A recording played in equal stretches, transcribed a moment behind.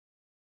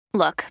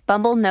Look,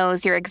 Bumble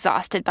knows you're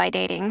exhausted by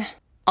dating.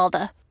 All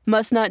the,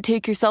 must not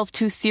take yourself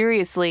too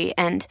seriously,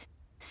 and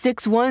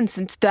 6'1"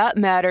 since that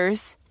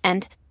matters.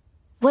 And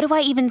what do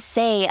I even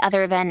say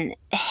other than,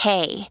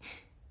 hey?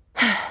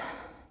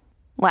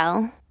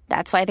 Well,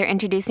 that's why they're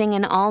introducing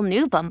an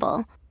all-new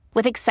Bumble,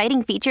 with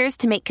exciting features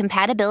to make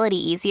compatibility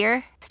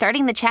easier,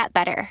 starting the chat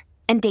better,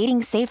 and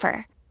dating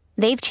safer.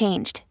 They've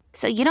changed,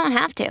 so you don't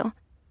have to.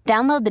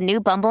 Download the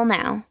new Bumble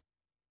now.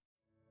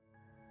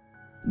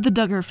 The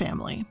Duggar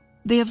family.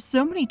 They have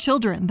so many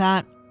children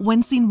that,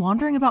 when seen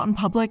wandering about in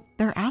public,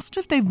 they're asked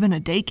if they've been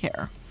at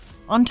daycare.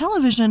 On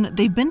television,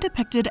 they've been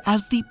depicted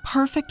as the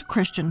perfect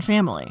Christian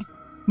family.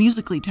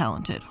 Musically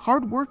talented,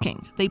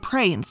 hardworking, they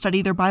pray and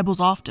study their Bibles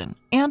often,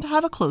 and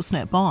have a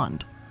close-knit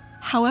bond.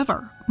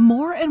 However,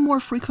 more and more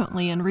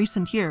frequently in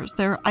recent years,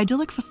 their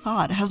idyllic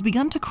facade has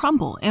begun to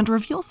crumble and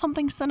reveal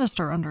something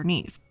sinister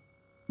underneath.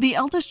 The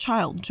eldest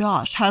child,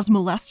 Josh, has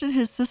molested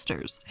his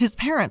sisters. His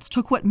parents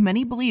took what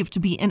many believe to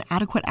be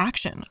inadequate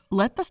action,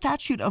 let the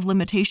statute of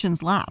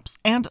limitations lapse,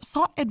 and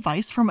sought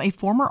advice from a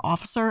former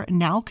officer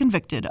now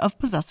convicted of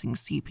possessing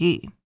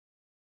CP.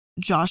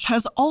 Josh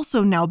has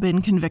also now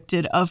been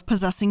convicted of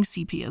possessing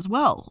CP as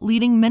well,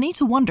 leading many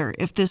to wonder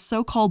if this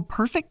so-called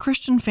perfect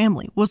Christian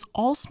family was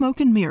all smoke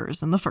and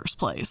mirrors in the first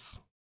place.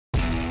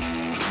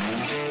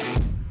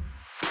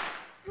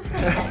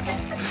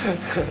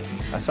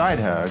 A side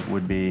hug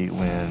would be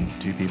when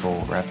two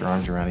people wrap their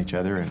arms around each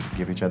other and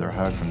give each other a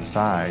hug from the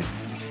side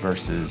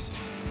versus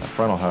a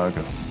frontal hug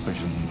of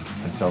pushing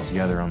themselves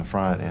together on the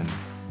front, and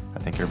I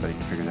think everybody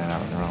can figure that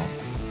out on their own.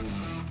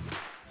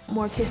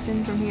 More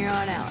kissing from here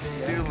on out.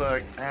 You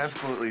look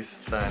absolutely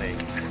stunning.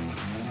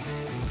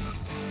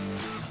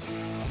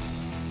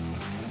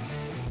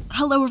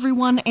 Hello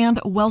everyone, and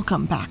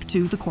welcome back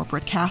to the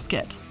Corporate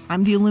Casket.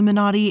 I'm the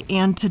Illuminati,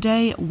 and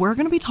today we're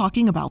going to be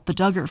talking about the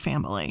Duggar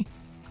family.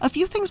 A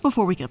few things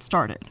before we get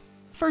started.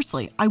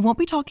 Firstly, I won't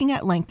be talking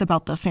at length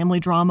about the family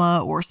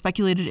drama or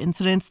speculated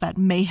incidents that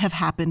may have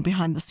happened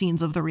behind the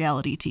scenes of the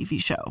reality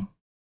TV show.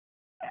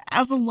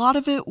 As a lot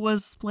of it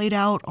was played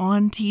out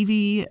on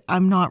TV,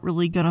 I'm not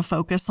really going to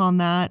focus on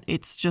that.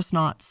 It's just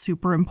not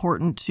super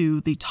important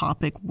to the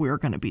topic we're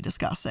going to be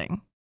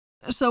discussing.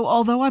 So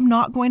although I'm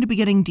not going to be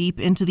getting deep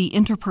into the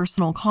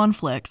interpersonal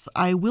conflicts,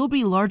 I will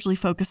be largely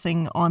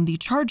focusing on the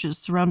charges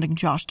surrounding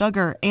Josh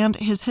Duggar and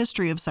his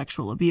history of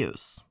sexual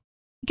abuse.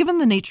 Given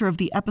the nature of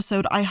the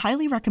episode, I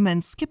highly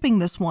recommend skipping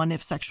this one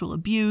if sexual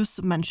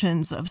abuse,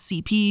 mentions of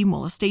CP,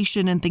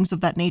 molestation, and things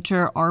of that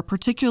nature are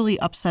particularly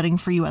upsetting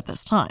for you at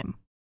this time.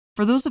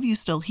 For those of you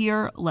still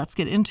here, let's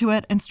get into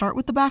it and start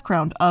with the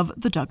background of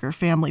the Duggar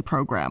family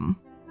program.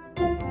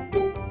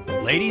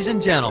 Ladies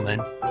and gentlemen,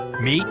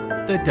 meet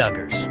the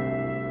Duggars.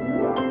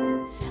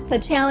 The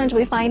challenge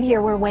we find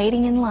here, we're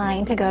waiting in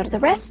line to go to the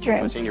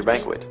restroom. Senior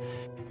banquet,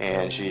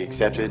 and she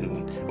accepted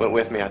and went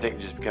with me, I think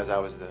just because I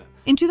was the...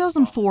 In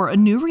 2004, a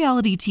new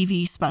reality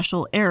TV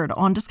special aired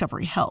on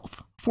Discovery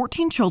Health,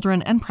 14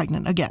 Children and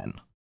Pregnant Again.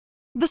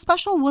 The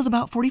special was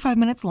about 45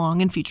 minutes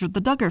long and featured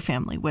the Duggar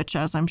family, which,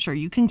 as I'm sure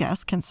you can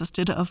guess,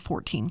 consisted of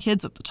 14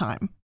 kids at the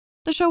time.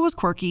 The show was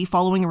quirky,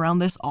 following around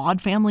this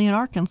odd family in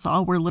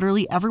Arkansas where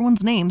literally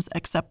everyone's names,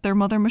 except their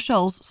mother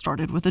Michelle's,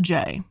 started with a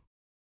J.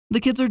 The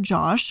kids are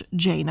Josh,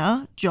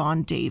 Jana,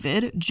 John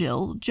David,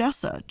 Jill,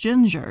 Jessa,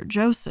 Ginger,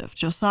 Joseph,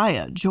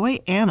 Josiah, Joy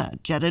Anna,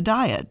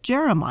 Jedediah,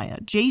 Jeremiah,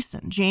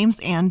 Jason, James,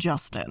 and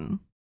Justin.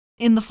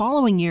 In the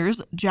following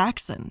years,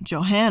 Jackson,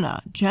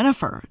 Johanna,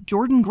 Jennifer,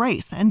 Jordan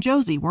Grace, and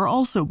Josie were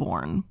also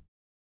born.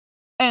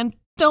 And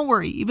don't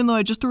worry, even though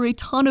I just threw a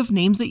ton of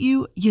names at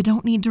you, you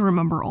don't need to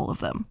remember all of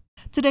them.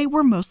 Today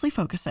we're mostly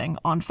focusing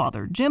on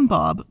Father Jim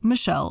Bob,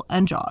 Michelle,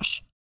 and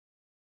Josh.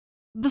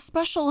 The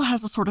special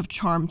has a sort of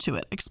charm to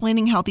it,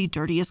 explaining how the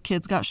dirtiest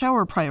kids got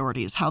shower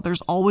priorities, how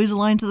there's always a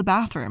line to the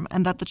bathroom,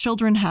 and that the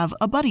children have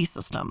a buddy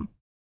system.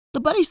 The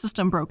buddy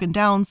system broken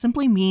down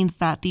simply means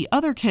that the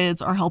other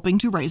kids are helping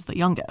to raise the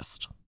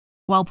youngest.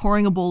 While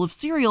pouring a bowl of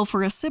cereal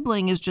for a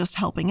sibling is just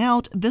helping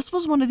out, this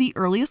was one of the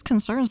earliest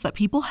concerns that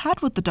people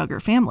had with the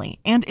Duggar family,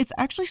 and it's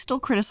actually still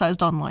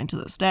criticized online to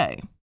this day.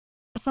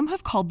 Some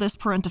have called this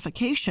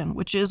parentification,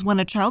 which is when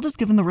a child is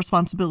given the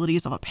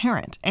responsibilities of a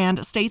parent,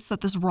 and states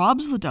that this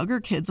robs the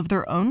Duggar kids of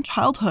their own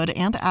childhood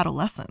and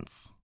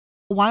adolescence.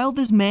 While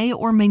this may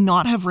or may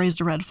not have raised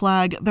a red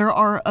flag, there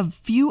are a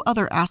few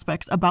other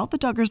aspects about the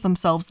Duggars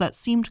themselves that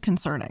seemed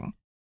concerning.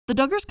 The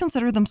Duggars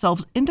consider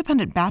themselves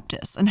independent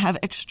Baptists and have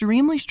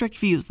extremely strict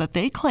views that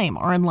they claim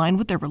are in line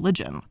with their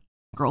religion.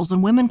 Girls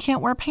and women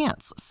can't wear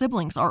pants,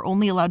 siblings are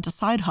only allowed to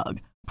side hug,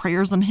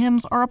 prayers and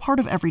hymns are a part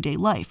of everyday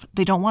life,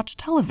 they don't watch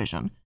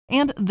television,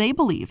 and they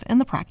believe in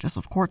the practice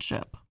of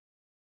courtship.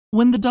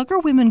 When the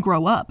Duggar women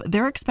grow up,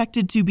 they're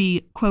expected to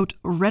be, quote,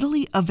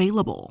 readily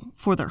available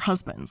for their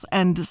husbands,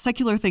 and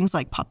secular things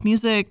like pop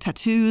music,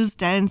 tattoos,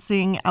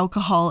 dancing,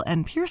 alcohol,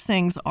 and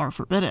piercings are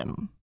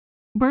forbidden.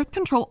 Birth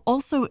control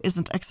also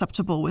isn't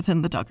acceptable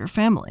within the Duggar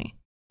family.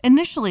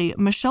 Initially,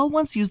 Michelle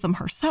once used them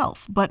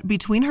herself, but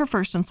between her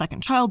first and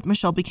second child,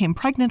 Michelle became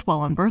pregnant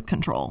while on birth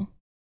control.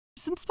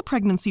 Since the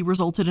pregnancy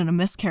resulted in a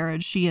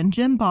miscarriage, she and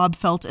Jim Bob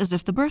felt as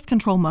if the birth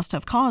control must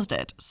have caused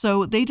it,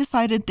 so they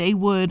decided they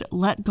would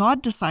let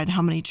God decide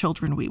how many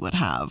children we would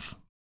have.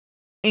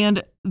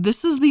 And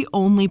this is the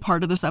only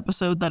part of this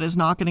episode that is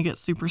not going to get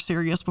super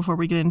serious before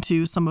we get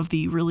into some of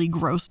the really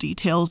gross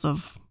details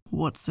of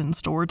what's in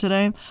store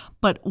today.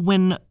 But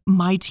when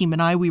my team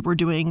and we were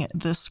doing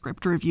the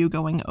script review,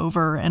 going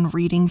over and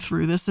reading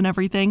through this and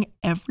everything,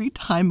 every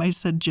time I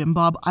said Jim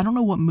Bob, I don't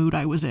know what mood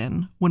I was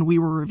in when we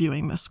were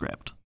reviewing this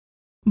script.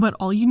 But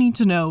all you need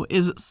to know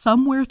is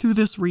somewhere through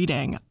this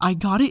reading, I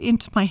got it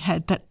into my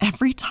head that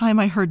every time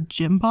I heard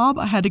Jim Bob,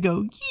 I had to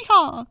go,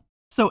 yeehaw.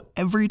 So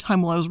every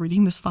time while I was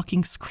reading this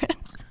fucking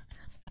script,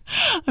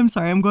 I'm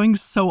sorry, I'm going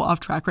so off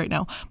track right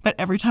now, but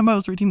every time I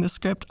was reading the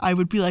script, I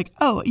would be like,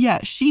 oh yeah,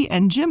 she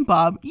and Jim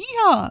Bob,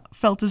 yeehaw,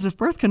 felt as if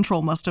birth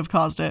control must have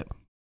caused it.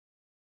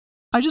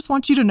 I just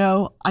want you to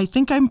know, I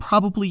think I'm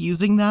probably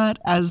using that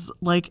as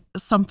like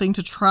something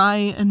to try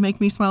and make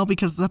me smile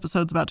because this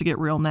episode's about to get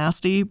real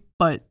nasty,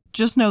 but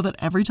just know that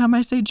every time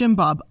I say Jim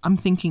Bob, I'm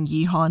thinking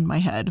yeehaw in my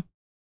head.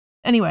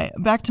 Anyway,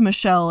 back to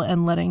Michelle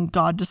and letting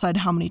God decide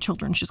how many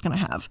children she's going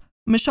to have.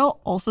 Michelle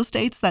also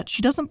states that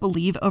she doesn't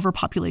believe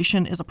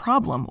overpopulation is a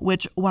problem,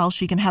 which, while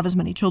she can have as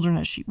many children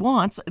as she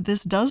wants,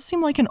 this does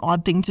seem like an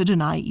odd thing to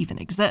deny even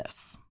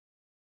exists.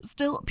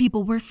 Still,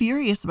 people were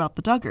furious about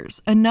the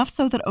Duggars, enough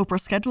so that Oprah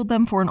scheduled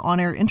them for an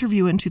on-air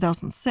interview in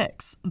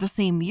 2006, the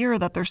same year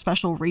that their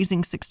special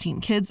Raising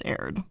 16 Kids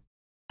aired.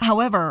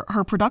 However,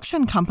 her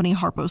production company,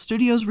 Harpo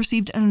Studios,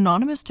 received an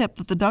anonymous tip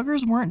that the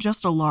Duggars weren't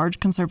just a large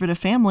conservative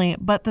family,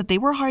 but that they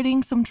were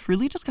hiding some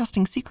truly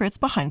disgusting secrets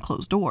behind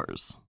closed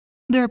doors.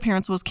 Their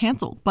appearance was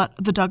canceled, but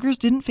the Duggars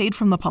didn't fade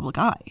from the public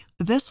eye.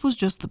 This was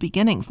just the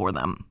beginning for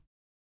them.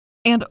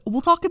 And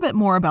we'll talk a bit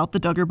more about the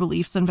Duggar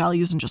beliefs and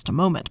values in just a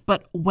moment,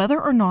 but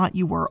whether or not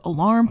you were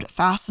alarmed,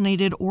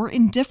 fascinated, or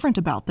indifferent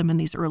about them in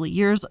these early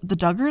years, the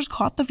Duggars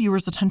caught the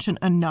viewers' attention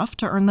enough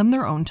to earn them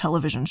their own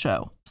television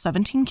show,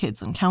 17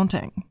 Kids and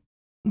Counting.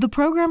 The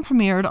program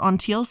premiered on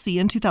TLC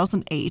in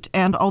 2008,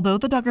 and although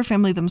the Duggar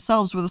family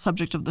themselves were the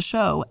subject of the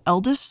show,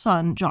 eldest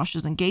son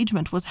Josh's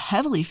engagement was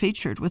heavily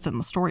featured within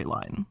the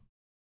storyline.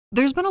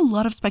 There's been a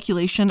lot of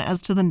speculation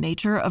as to the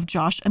nature of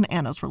Josh and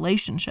Anna's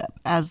relationship,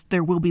 as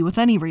there will be with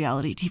any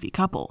reality TV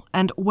couple,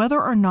 and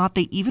whether or not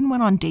they even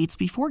went on dates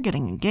before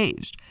getting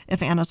engaged,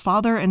 if Anna's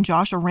father and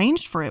Josh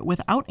arranged for it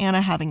without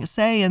Anna having a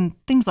say, and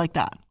things like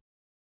that.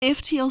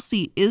 If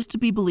TLC is to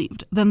be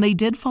believed, then they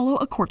did follow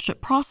a courtship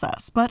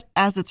process, but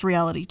as it's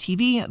reality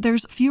TV,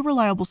 there's few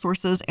reliable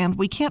sources and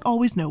we can't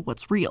always know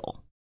what's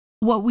real.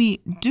 What we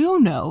do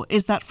know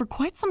is that for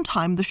quite some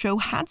time the show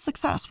had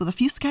success with a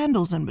few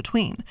scandals in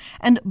between,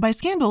 and by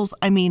scandals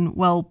I mean,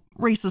 well,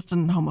 racist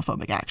and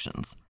homophobic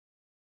actions.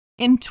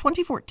 In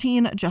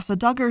 2014, Jessa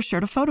Duggar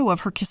shared a photo of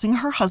her kissing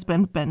her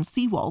husband, Ben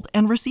Seawald,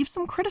 and received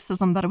some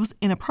criticism that it was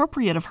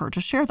inappropriate of her to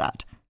share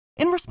that.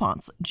 In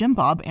response, Jim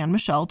Bob and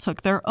Michelle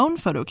took their own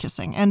photo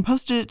kissing and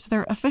posted it to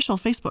their official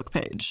Facebook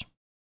page.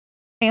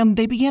 And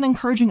they began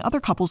encouraging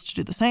other couples to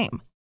do the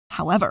same.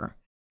 However,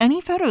 any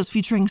photos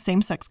featuring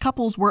same-sex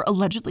couples were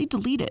allegedly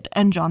deleted,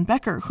 and John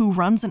Becker, who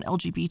runs an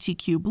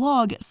LGBTQ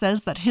blog,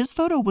 says that his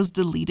photo was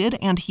deleted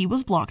and he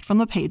was blocked from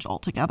the page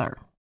altogether.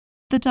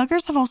 The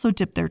Duggars have also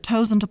dipped their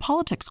toes into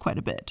politics quite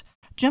a bit.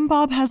 Jim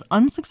Bob has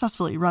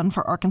unsuccessfully run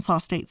for Arkansas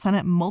State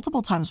Senate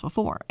multiple times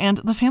before, and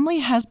the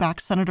family has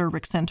backed Senator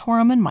Rick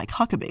Santorum and Mike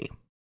Huckabee.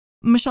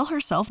 Michelle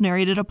herself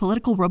narrated a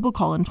political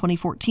robocall in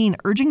 2014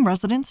 urging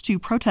residents to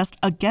protest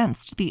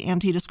against the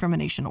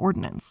anti-discrimination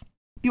ordinance.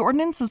 The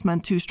ordinance is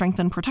meant to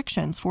strengthen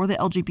protections for the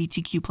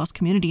LGBTQ+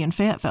 community in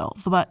Fayetteville,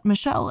 but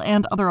Michelle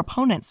and other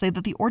opponents say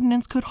that the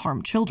ordinance could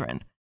harm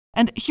children.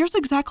 And here's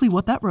exactly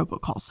what that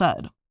robocall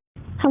said.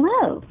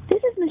 Hello,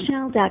 this is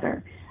Michelle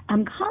Duggar.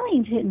 I'm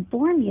calling to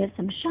inform you of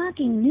some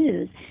shocking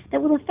news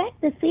that will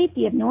affect the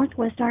safety of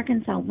Northwest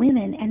Arkansas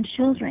women and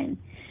children.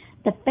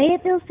 The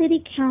Fayetteville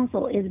City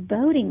Council is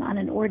voting on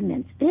an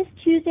ordinance this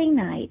Tuesday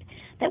night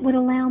that would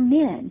allow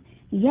men,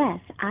 yes,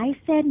 I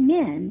said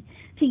men,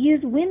 to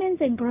use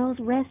women's and girls'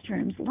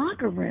 restrooms,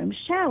 locker rooms,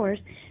 showers,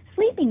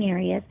 sleeping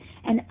areas,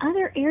 and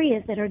other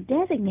areas that are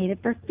designated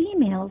for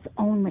females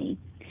only.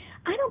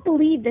 I don't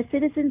believe the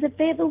citizens of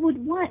Fayetteville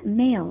would want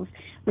males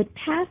with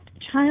past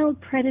child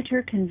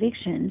predator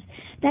convictions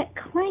that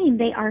claim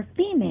they are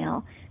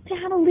female to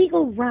have a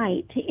legal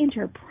right to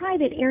enter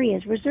private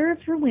areas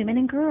reserved for women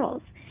and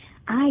girls.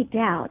 I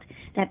doubt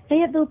that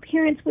Fayetteville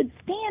parents would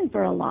stand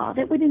for a law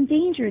that would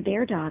endanger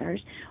their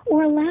daughters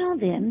or allow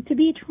them to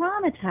be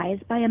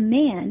traumatized by a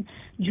man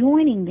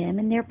joining them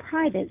in their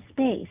private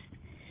space.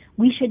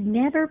 We should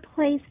never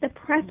place the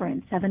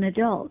preference of an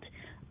adult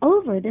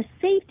over the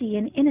safety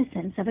and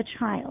innocence of a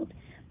child.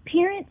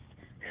 Parents,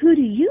 who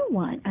do you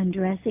want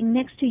undressing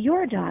next to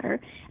your daughter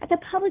at the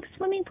public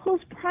swimming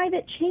pool's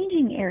private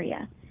changing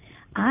area?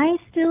 I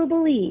still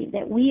believe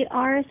that we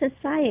are a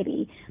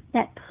society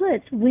that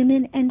puts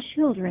women and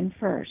children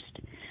first.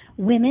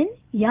 Women,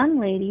 young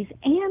ladies,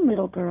 and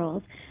little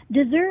girls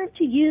deserve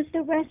to use the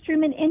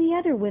restroom and any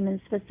other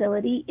women's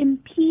facility in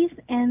peace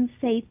and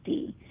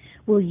safety.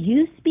 Will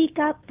you speak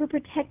up for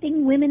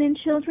protecting women and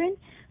children?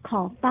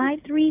 Call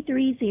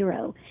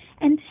 5330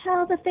 and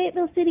tell the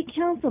Fayetteville City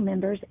Council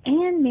members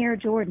and Mayor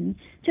Jordan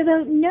to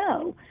vote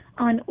no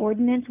on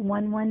Ordinance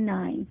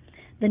 119.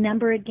 The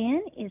number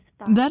again is...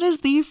 That is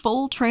the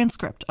full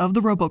transcript of the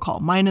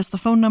robocall, minus the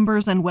phone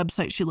numbers and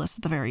website she lists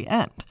at the very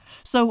end.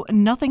 So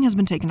nothing has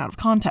been taken out of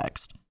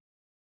context.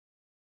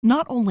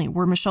 Not only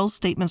were Michelle's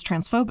statements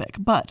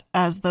transphobic, but,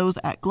 as those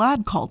at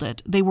GLAAD called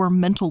it, they were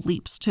mental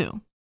leaps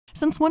too.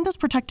 Since when does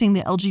protecting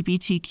the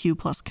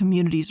LGBTQ+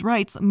 community's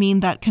rights mean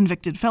that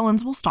convicted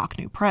felons will stalk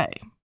new prey?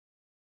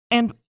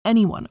 And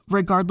anyone,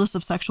 regardless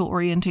of sexual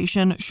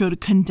orientation,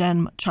 should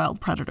condemn child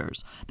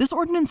predators. This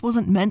ordinance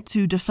wasn't meant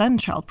to defend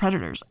child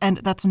predators, and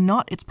that's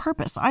not its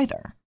purpose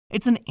either.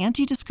 It's an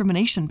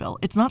anti-discrimination bill.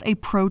 It's not a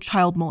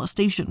pro-child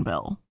molestation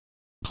bill.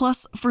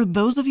 Plus, for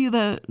those of you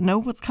that know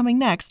what's coming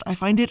next, I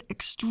find it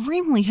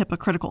extremely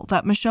hypocritical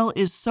that Michelle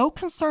is so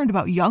concerned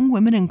about young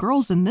women and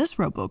girls in this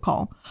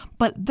robocall,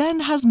 but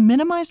then has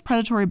minimized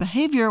predatory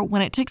behavior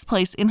when it takes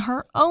place in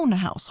her own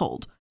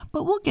household.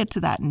 But we'll get to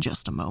that in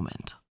just a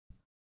moment.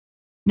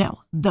 Now,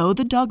 though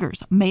the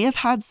Duggars may have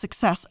had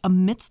success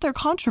amidst their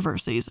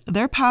controversies,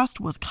 their past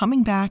was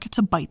coming back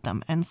to bite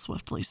them, and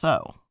swiftly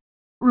so.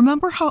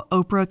 Remember how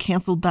Oprah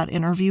canceled that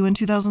interview in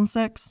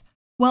 2006?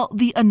 Well,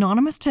 the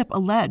anonymous tip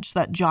alleged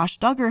that Josh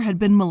Duggar had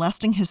been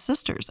molesting his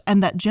sisters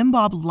and that Jim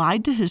Bob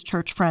lied to his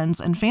church friends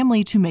and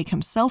family to make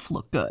himself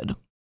look good.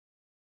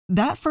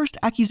 That first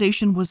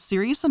accusation was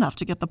serious enough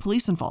to get the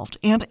police involved,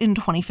 and in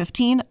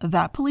 2015,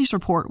 that police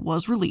report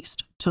was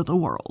released to the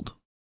world.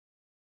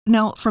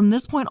 Now, from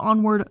this point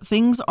onward,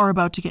 things are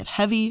about to get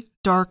heavy,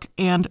 dark,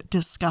 and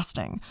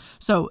disgusting.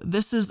 So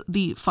this is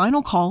the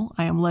final call.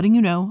 I am letting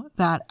you know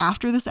that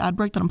after this ad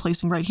break that I'm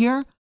placing right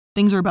here,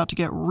 things are about to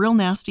get real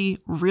nasty,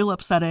 real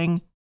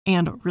upsetting,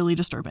 and really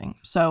disturbing.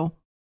 So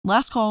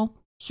last call,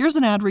 here's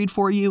an ad read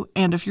for you,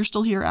 and if you're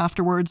still here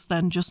afterwards,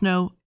 then just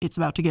know it's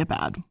about to get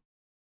bad.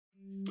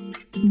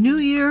 New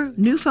year,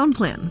 new phone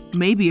plan.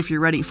 Maybe if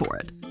you're ready for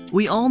it.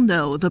 We all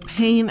know the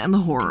pain and the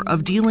horror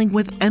of dealing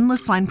with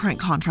endless fine print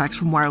contracts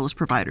from wireless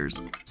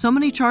providers. So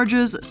many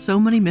charges, so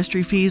many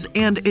mystery fees,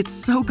 and it's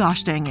so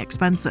gosh dang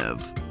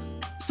expensive.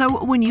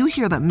 So when you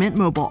hear that Mint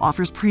Mobile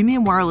offers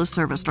premium wireless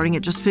service starting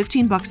at just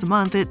 $15 a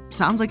month, it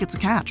sounds like it's a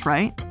catch,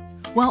 right?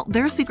 Well,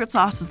 their secret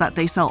sauce is that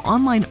they sell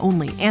online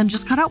only and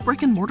just cut out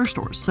brick and mortar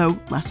stores, so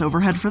less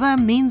overhead for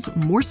them means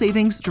more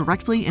savings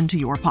directly into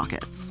your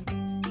pockets.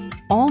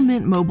 All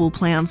Mint Mobile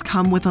plans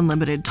come with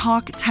unlimited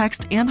talk,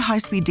 text, and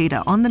high-speed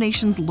data on the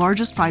nation's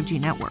largest 5G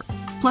network.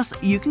 Plus,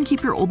 you can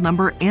keep your old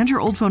number and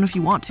your old phone if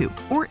you want to,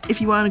 or if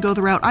you want to go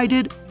the route I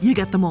did, you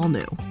get them all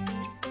new.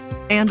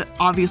 And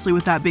obviously,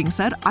 with that being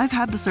said, I've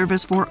had the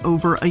service for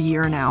over a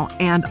year now,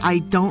 and I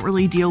don't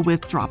really deal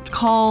with dropped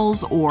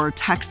calls or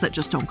texts that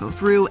just don't go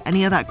through.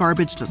 Any of that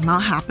garbage does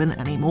not happen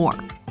anymore.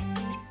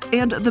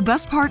 And the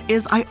best part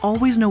is I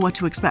always know what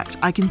to expect.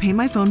 I can pay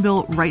my phone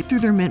bill right through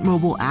their Mint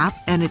Mobile app,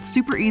 and it's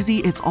super easy,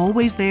 it's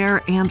always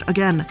there, and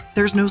again,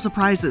 there's no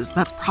surprises.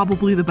 That's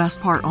probably the best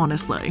part,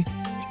 honestly.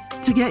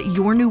 To get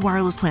your new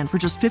wireless plan for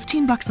just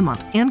 $15 a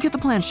month and get the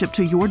plan shipped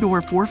to your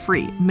door for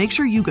free, make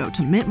sure you go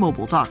to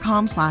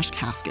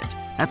mintmobile.com/casket.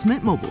 That's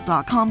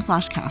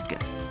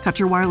mintmobile.com/casket. Cut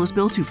your wireless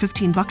bill to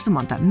 $15 a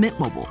month at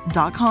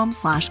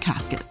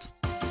mintmobile.com/casket.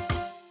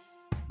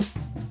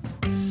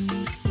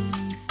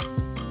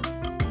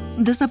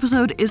 This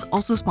episode is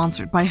also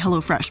sponsored by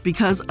HelloFresh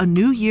because a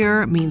new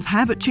year means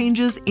habit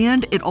changes,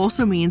 and it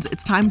also means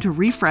it's time to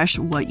refresh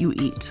what you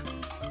eat.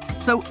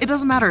 So it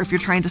doesn't matter if you're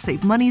trying to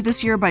save money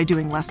this year by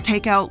doing less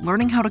takeout,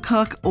 learning how to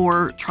cook,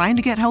 or trying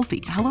to get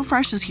healthy.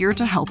 HelloFresh is here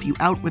to help you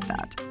out with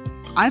that.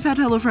 I've had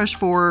HelloFresh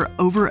for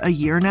over a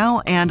year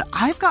now, and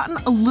I've gotten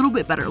a little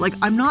bit better. Like,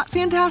 I'm not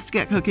fantastic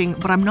at cooking,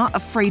 but I'm not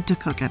afraid to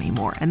cook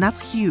anymore, and that's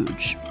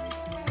huge.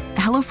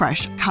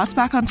 HelloFresh cuts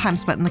back on time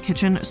spent in the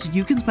kitchen so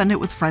you can spend it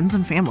with friends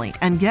and family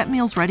and get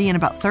meals ready in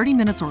about 30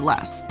 minutes or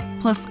less.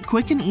 Plus,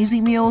 quick and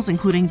easy meals,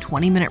 including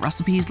 20-minute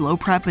recipes, low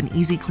prep, and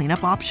easy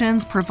cleanup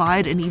options,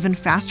 provide an even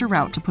faster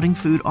route to putting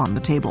food on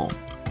the table.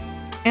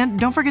 And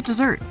don't forget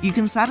dessert. You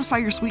can satisfy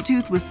your sweet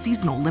tooth with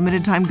seasonal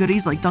limited-time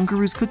goodies like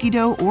Dunkaroos cookie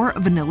dough or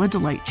Vanilla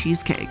Delight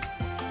cheesecake.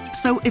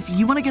 So if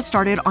you want to get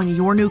started on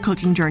your new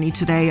cooking journey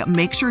today,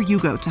 make sure you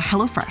go to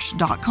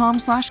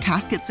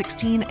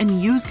hellofresh.com/casket16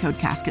 and use code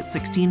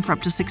casket16 for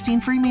up to 16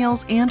 free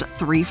meals and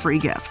 3 free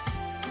gifts.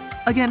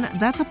 Again,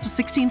 that's up to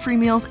 16 free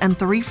meals and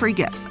 3 free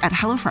gifts at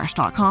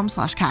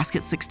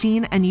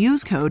hellofresh.com/casket16 and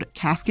use code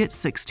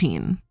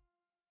casket16.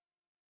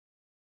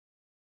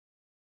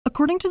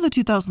 According to the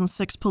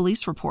 2006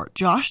 police report,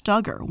 Josh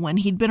Duggar, when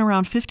he'd been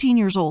around 15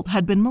 years old,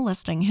 had been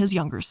molesting his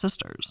younger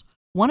sisters.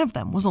 One of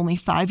them was only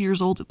 5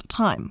 years old at the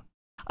time.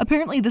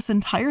 Apparently, this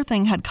entire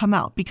thing had come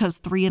out because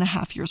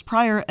 3.5 years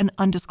prior, an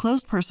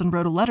undisclosed person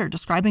wrote a letter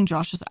describing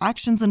Josh's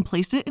actions and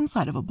placed it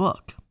inside of a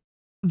book.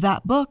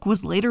 That book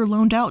was later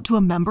loaned out to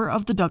a member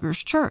of the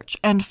Duggars' church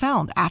and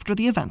found after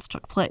the events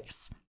took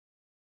place.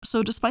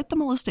 so despite the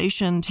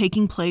molestation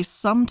taking place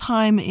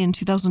sometime in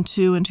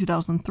 2002 and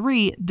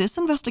 2003, this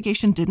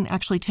investigation didn't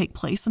actually take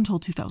place until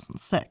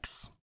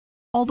 2006.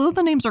 Although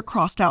the names are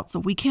crossed out so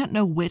we can't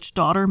know which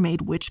daughter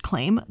made which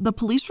claim, the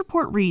police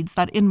report reads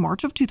that in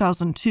March of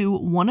 2002,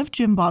 one of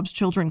Jim Bob's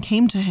children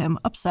came to him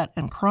upset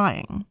and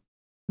crying.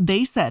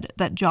 They said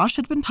that Josh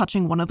had been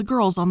touching one of the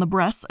girls on the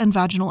breasts and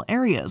vaginal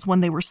areas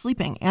when they were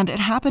sleeping, and it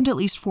happened at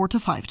least 4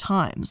 to 5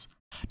 times.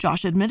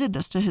 Josh admitted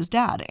this to his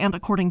dad, and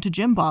according to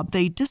Jim Bob,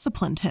 they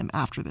disciplined him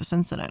after this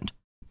incident.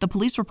 The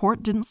police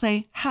report didn't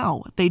say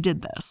how they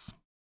did this.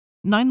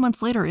 9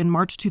 months later, in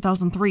March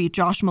 2003,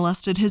 Josh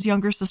molested his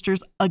younger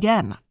sisters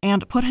again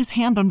and put his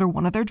hand under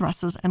one of their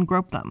dresses and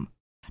groped them.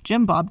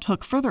 Jim Bob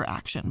took further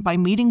action by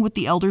meeting with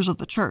the elders of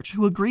the church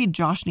who agreed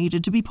Josh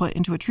needed to be put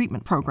into a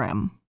treatment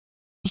program.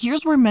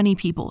 Here's where many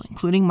people,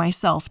 including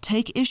myself,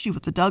 take issue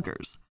with the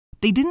Duggars.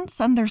 They didn't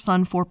send their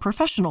son for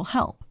professional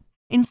help.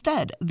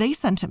 Instead, they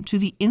sent him to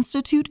the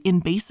Institute in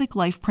Basic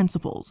Life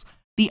Principles.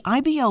 The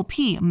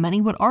IBLP,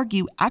 many would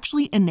argue,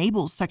 actually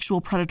enables sexual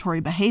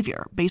predatory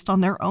behavior based on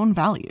their own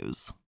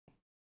values.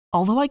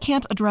 Although I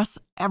can't address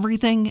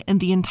everything in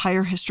the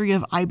entire history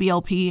of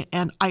IBLP,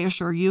 and I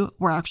assure you,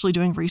 we're actually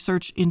doing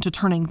research into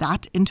turning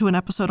that into an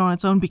episode on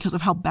its own because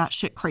of how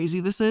batshit crazy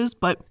this is,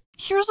 but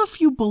here's a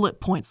few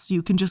bullet points so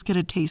you can just get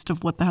a taste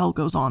of what the hell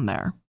goes on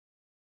there.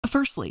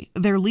 Firstly,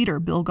 their leader,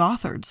 Bill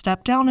Gothard,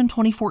 stepped down in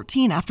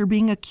 2014 after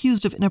being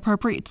accused of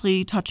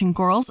inappropriately touching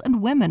girls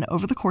and women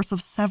over the course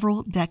of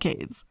several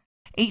decades.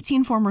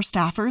 18 former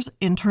staffers,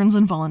 interns,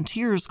 and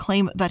volunteers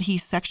claim that he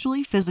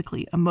sexually,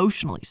 physically,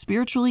 emotionally,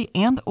 spiritually,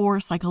 and/or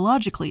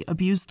psychologically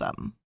abused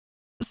them.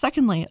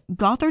 Secondly,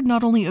 Gothard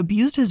not only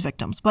abused his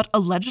victims, but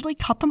allegedly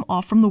cut them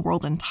off from the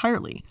world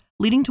entirely,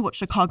 leading to what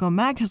Chicago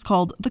Mag has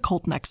called the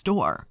cult next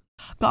door.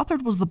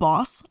 Gothard was the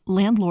boss,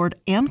 landlord,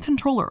 and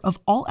controller of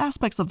all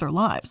aspects of their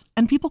lives,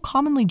 and people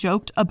commonly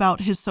joked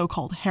about his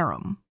so-called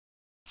harem.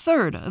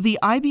 Third, the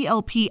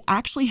IBLP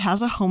actually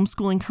has a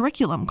homeschooling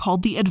curriculum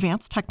called the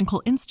Advanced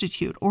Technical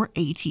Institute, or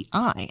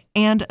ATI,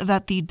 and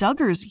that the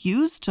Duggars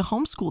used to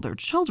homeschool their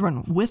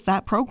children with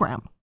that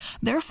program.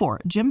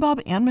 Therefore, Jim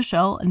Bob and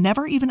Michelle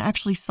never even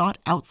actually sought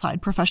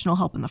outside professional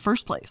help in the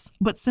first place,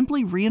 but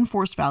simply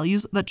reinforced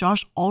values that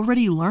Josh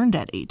already learned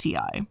at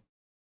ATI.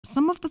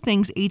 Some of the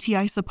things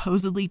ATI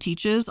supposedly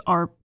teaches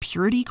are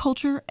purity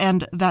culture,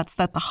 and that's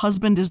that the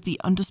husband is the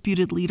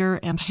undisputed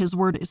leader and his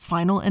word is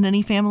final in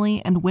any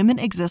family, and women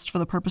exist for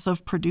the purpose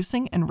of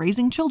producing and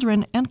raising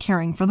children and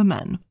caring for the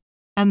men.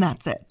 And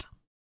that's it.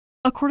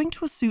 According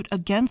to a suit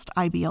against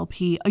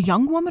IBLP, a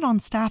young woman on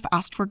staff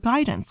asked for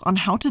guidance on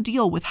how to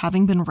deal with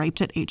having been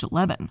raped at age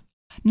 11.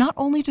 Not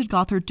only did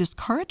Gothard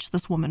discourage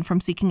this woman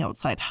from seeking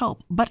outside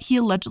help, but he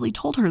allegedly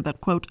told her that,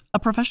 quote, a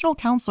professional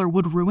counselor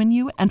would ruin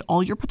you and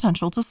all your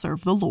potential to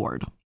serve the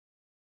Lord.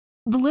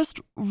 The list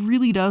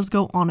really does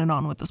go on and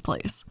on with this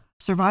place.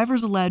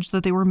 Survivors allege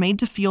that they were made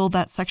to feel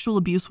that sexual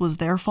abuse was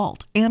their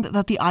fault, and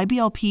that the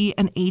IBLP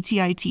and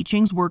ATI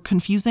teachings were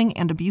confusing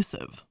and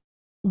abusive.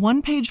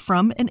 One page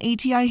from an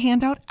ATI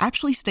handout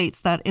actually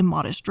states that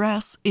immodest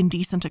dress,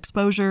 indecent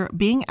exposure,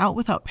 being out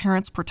without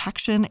parents'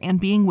 protection, and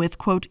being with,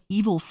 quote,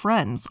 evil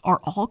friends are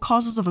all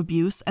causes of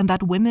abuse, and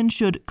that women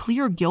should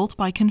clear guilt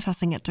by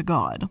confessing it to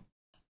God.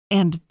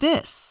 And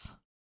this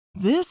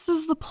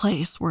is the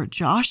place where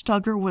Josh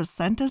Duggar was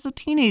sent as a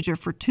teenager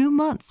for 2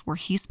 months, where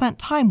he spent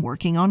time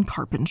working on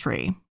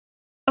carpentry.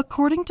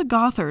 According to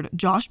Gothard,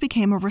 Josh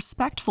became a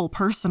respectful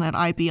person at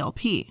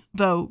IBLP,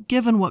 though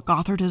given what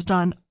Gothard has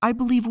done, I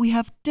believe we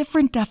have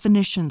different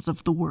definitions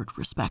of the word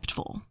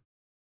respectful.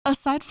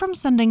 Aside from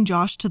sending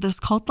Josh to this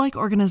cult-like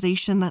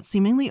organization that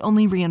seemingly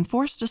only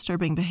reinforced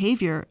disturbing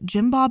behavior,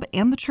 Jim Bob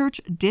and the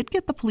church did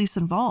get the police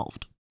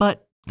involved.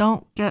 But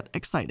don't get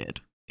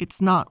excited.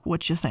 It's not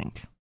what you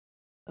think.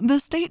 The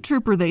state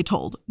trooper they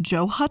told,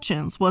 Joe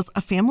Hutchins, was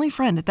a family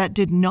friend that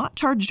did not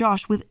charge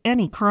Josh with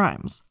any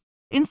crimes.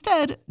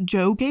 Instead,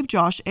 Joe gave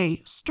Josh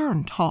a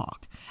stern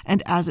talk,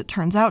 and as it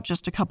turns out,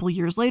 just a couple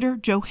years later,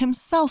 Joe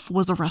himself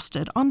was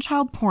arrested on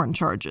child porn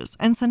charges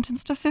and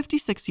sentenced to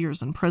 56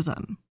 years in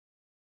prison.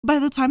 By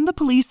the time the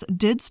police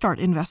did start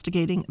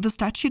investigating, the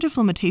statute of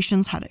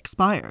limitations had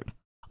expired.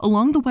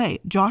 Along the way,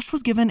 Josh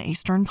was given a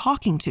stern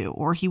talking to,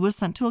 or he was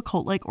sent to a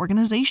cult-like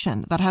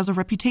organization that has a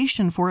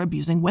reputation for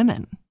abusing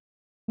women.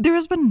 There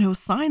has been no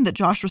sign that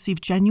Josh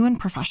received genuine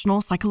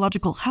professional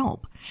psychological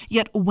help,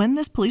 yet when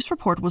this police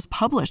report was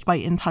published by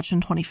In Touch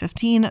in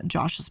 2015,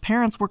 Josh's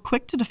parents were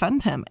quick to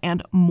defend him,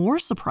 and more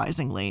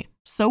surprisingly,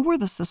 so were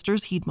the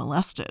sisters he'd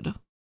molested.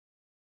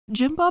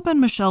 Jim Bob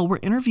and Michelle were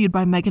interviewed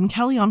by Megyn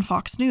Kelly on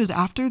Fox News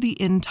after the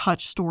In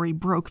Touch story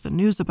broke the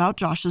news about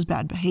Josh's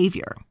bad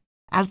behavior.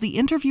 As the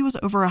interview is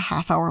over a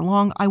half-hour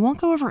long, I won't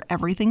go over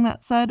everything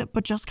that's said,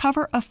 but just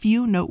cover a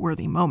few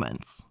noteworthy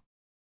moments.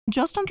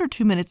 Just under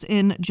 2 minutes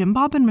in, Jim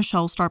Bob and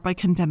Michelle start by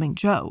condemning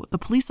Joe, the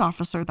police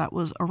officer that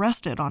was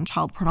arrested on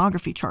child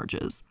pornography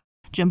charges.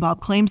 Jim Bob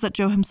claims that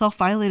Joe himself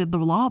violated the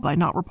law by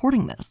not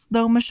reporting this,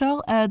 though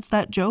Michelle adds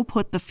that Joe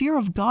put the fear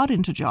of God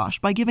into Josh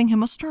by giving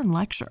him a stern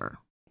lecture.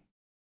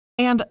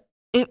 And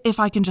If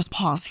I can just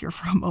pause here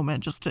for a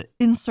moment just to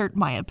insert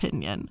my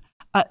opinion.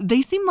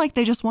 They seem like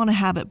they just want to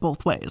have it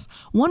both ways.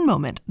 One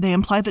moment, they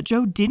imply that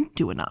Joe didn't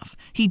do enough.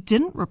 He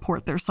didn't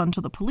report their son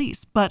to the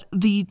police, but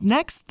the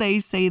next they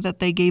say that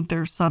they gave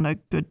their son a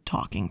good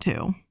talking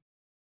to.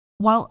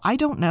 While I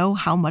don't know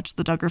how much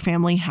the Duggar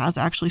family has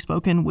actually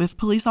spoken with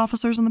police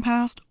officers in the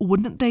past,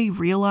 wouldn't they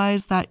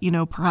realize that,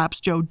 perhaps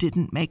Joe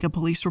didn't make a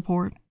police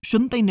report?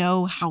 Shouldn't they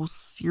know how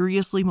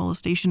seriously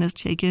molestation is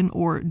taken,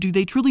 or do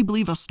they truly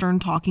believe a stern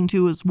talking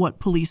to is what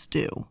police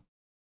do?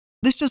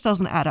 This just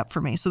doesn't add up for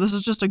me, so this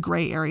is just a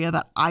gray area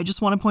that I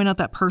just want to point out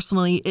that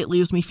personally it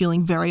leaves me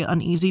feeling very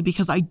uneasy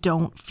because I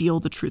don't feel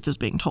the truth is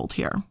being told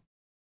here.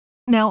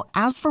 Now,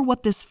 as for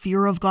what this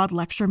fear of God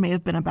lecture may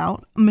have been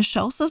about,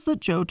 Michelle says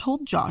that Joe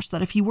told Josh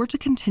that if he were to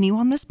continue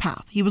on this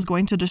path, he was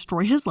going to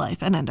destroy his life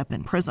and end up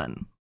in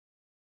prison.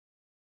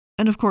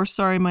 And of course,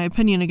 sorry, my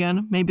opinion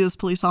again, maybe this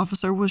police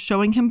officer was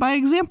showing him by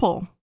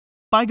example,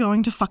 by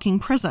going to fucking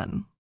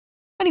prison.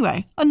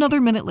 Anyway,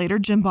 another minute later,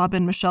 Jim Bob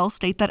and Michelle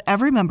state that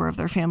every member of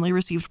their family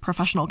received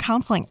professional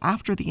counseling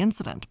after the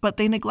incident, but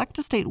they neglect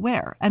to state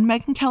where, and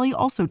Megyn Kelly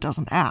also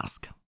doesn't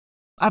ask.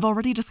 I've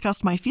already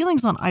discussed my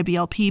feelings on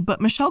IBLP,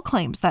 but Michelle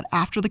claims that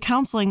after the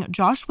counseling,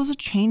 Josh was a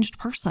changed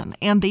person,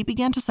 and they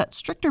began to set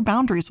stricter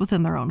boundaries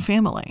within their own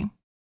family.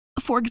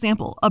 For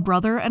example, a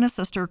brother and a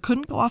sister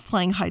couldn't go off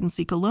playing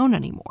hide-and-seek alone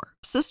anymore.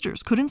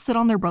 Sisters couldn't sit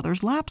on their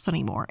brother's laps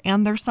anymore,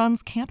 and their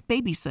sons can't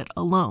babysit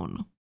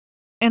alone.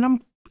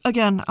 And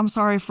I'm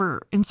sorry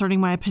for inserting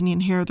my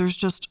opinion here. There's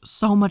just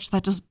so much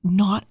that does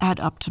not add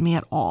up to me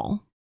at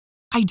all.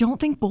 I don't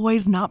think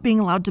boys not being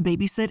allowed to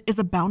babysit is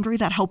a boundary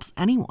that helps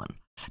anyone.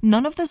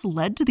 None of this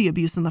led to the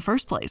abuse in the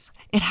first place.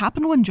 It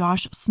happened when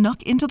Josh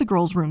snuck into the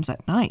girls' rooms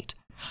at night.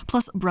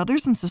 Plus,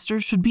 brothers and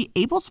sisters should be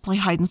able to play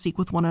hide and seek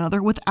with one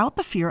another without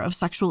the fear of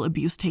sexual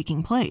abuse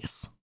taking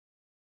place.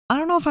 I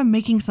don't know if I'm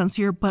making sense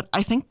here, but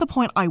I think the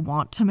point I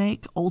want to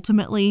make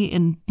ultimately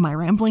in my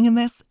rambling in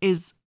this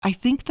is I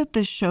think that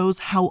this shows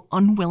how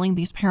unwilling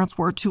these parents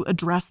were to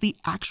address the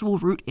actual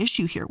root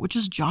issue here, which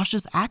is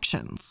Josh's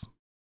actions.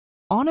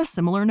 On a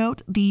similar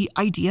note, the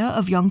idea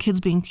of young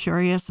kids being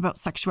curious about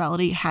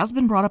sexuality has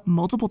been brought up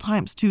multiple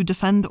times to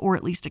defend or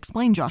at least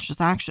explain Josh's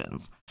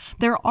actions.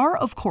 There are,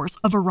 of course,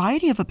 a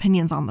variety of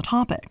opinions on the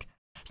topic.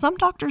 Some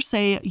doctors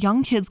say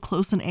young kids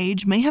close in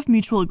age may have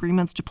mutual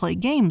agreements to play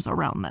games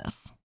around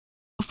this.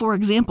 For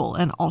example,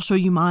 and I'll show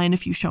you mine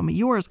if you show me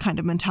yours kind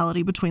of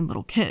mentality between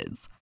little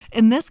kids.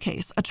 In this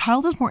case, a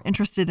child is more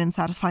interested in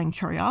satisfying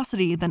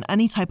curiosity than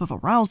any type of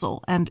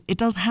arousal, and it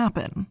does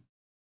happen.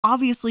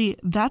 Obviously,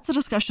 that's a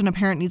discussion a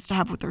parent needs to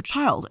have with their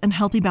child, and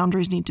healthy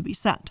boundaries need to be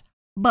set.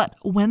 But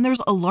when there's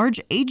a large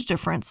age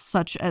difference,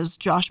 such as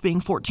Josh being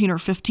 14 or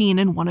 15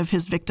 and one of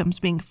his victims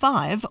being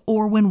 5,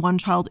 or when one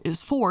child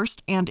is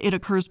forced and it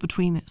occurs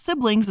between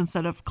siblings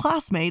instead of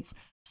classmates,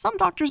 some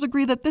doctors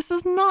agree that this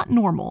is not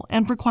normal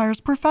and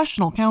requires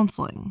professional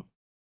counseling.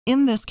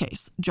 In this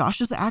case,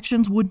 Josh's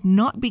actions would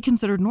not be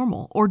considered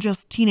normal or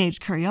just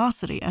teenage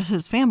curiosity, as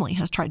his family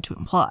has tried to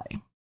imply.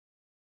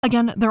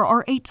 Again, there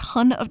are a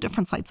ton of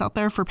different sites out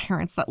there for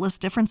parents that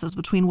list differences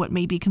between what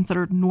may be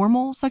considered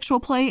normal sexual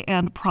play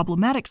and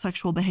problematic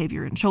sexual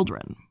behavior in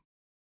children.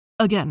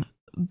 Again,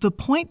 the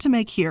point to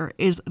make here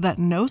is that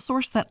no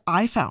source that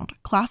I found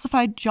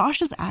classified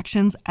Josh's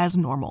actions as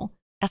normal,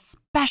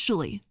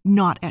 especially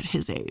not at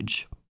his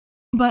age.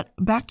 But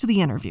back to the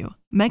interview.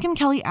 Megyn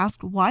Kelly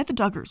asked why the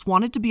Duggars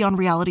wanted to be on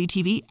reality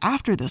TV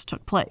after this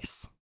took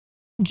place.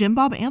 Jim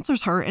Bob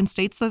answers her and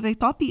states that they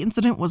thought the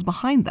incident was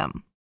behind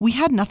them. We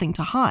had nothing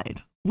to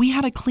hide. We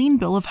had a clean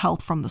bill of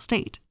health from the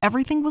state.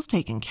 Everything was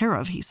taken care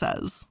of, he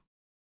says.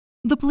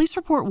 The police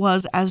report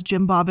was, as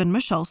Jim Bob and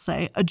Michelle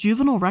say, a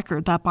juvenile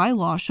record that by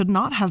law should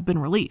not have been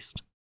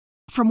released.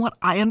 From what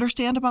I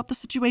understand about the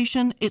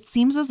situation, it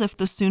seems as if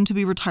the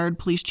soon-to-be retired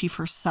police chief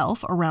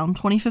herself around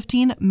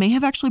 2015 may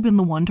have actually been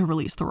the one to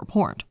release the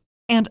report.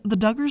 And the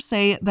Duggars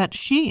say that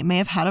she may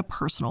have had a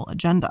personal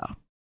agenda.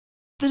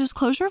 The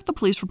disclosure of the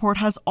police report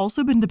has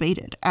also been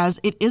debated, as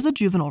it is a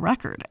juvenile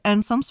record,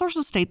 and some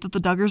sources state that the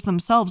Duggars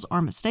themselves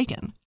are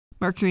mistaken.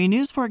 Mercury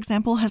News, for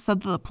example, has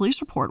said that the police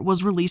report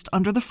was released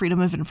under the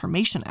Freedom of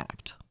Information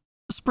Act.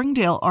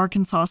 Springdale,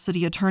 Arkansas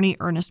City Attorney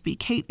Ernest B.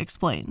 Cate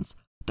explains,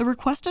 the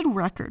requested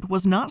record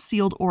was not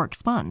sealed or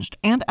expunged,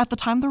 and at the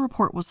time the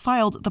report was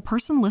filed, the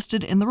person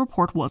listed in the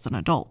report was an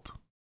adult.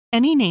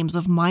 Any names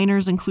of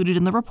minors included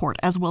in the report,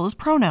 as well as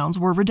pronouns,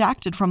 were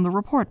redacted from the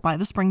report by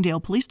the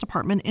Springdale Police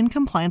Department in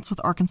compliance with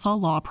Arkansas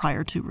law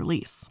prior to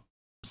release.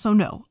 So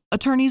no,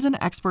 attorneys and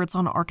experts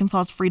on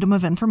Arkansas's Freedom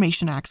of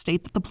Information Act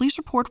state that the police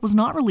report was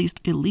not released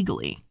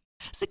illegally.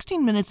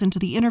 16 minutes into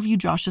the interview,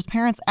 Josh's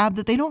parents add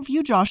that they don't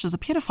view Josh as a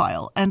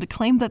pedophile and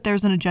claim that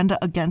there's an agenda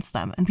against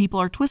them and people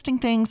are twisting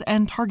things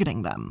and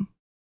targeting them.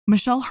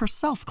 Michelle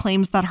herself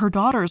claims that her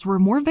daughters were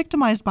more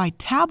victimized by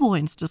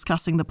tabloids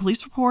discussing the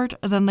police report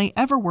than they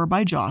ever were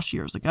by Josh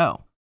years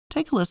ago.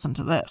 Take a listen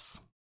to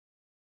this.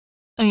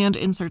 And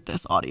insert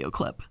this audio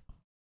clip.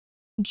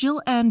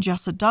 Jill and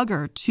Jessa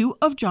Duggar, 2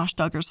 of Josh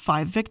Duggar's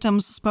 5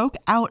 victims, spoke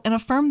out and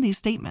affirmed these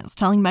statements,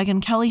 telling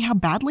Megyn Kelly how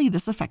badly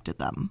this affected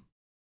them.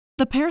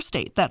 The pair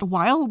state that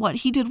while what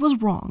he did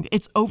was wrong,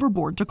 it's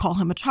overboard to call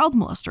him a child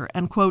molester,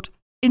 and quote,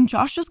 "In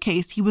Josh's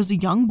case, he was a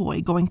young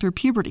boy going through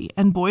puberty,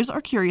 and boys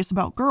are curious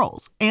about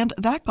girls, and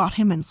that got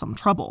him in some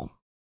trouble.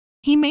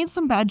 He made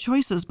some bad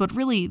choices, but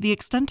really, the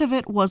extent of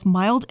it was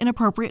mild,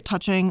 inappropriate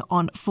touching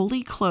on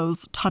fully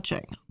clothed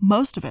touching,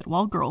 most of it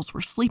while girls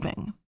were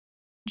sleeping."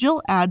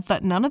 Jill adds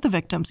that none of the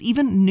victims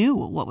even knew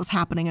what was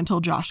happening until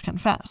Josh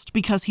confessed,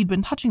 because he'd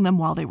been touching them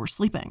while they were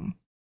sleeping.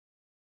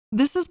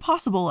 This is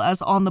possible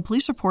as on the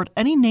police report,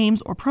 any names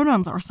or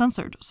pronouns are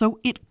censored, so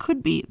it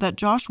could be that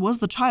Josh was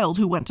the child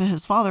who went to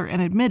his father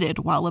and admitted,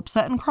 while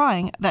upset and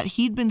crying, that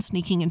he'd been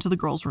sneaking into the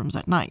girls' rooms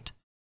at night.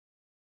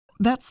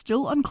 That's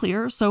still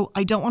unclear, so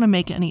I don't want to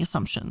make any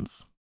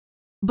assumptions.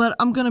 But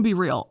I'm gonna be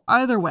real,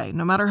 either way,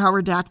 no matter how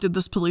redacted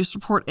this police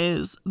report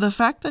is, the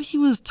fact that he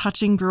was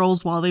touching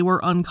girls while they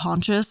were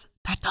unconscious,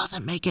 that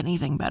doesn't make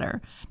anything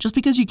better. Just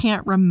because you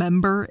can't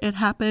remember it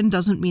happened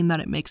doesn't mean that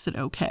it makes it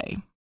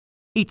okay.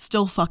 It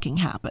still fucking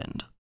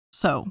happened.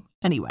 So,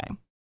 anyway.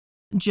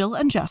 Jill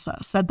and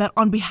Jessa said that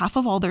on behalf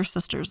of all their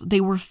sisters,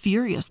 they were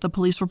furious the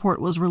police report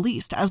was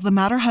released as the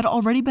matter had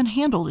already been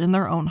handled in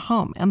their own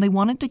home and they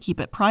wanted to keep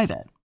it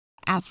private.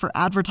 As for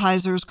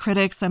advertisers,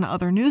 critics, and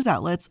other news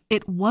outlets,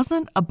 it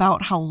wasn't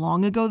about how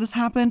long ago this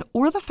happened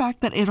or the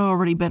fact that it had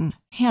already been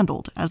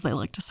handled, as they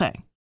like to say,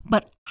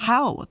 but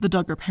how the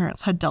Duggar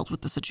parents had dealt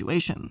with the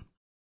situation.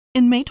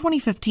 In May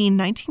 2015,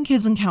 19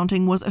 Kids and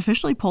Counting was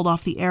officially pulled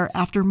off the air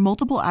after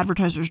multiple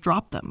advertisers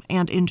dropped them,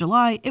 and in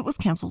July, it was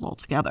canceled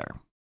altogether.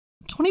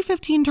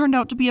 2015 turned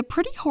out to be a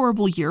pretty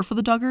horrible year for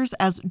the Duggars,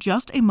 as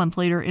just a month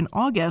later in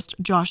August,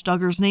 Josh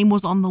Duggar's name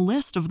was on the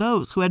list of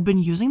those who had been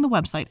using the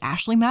website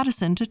Ashley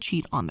Madison to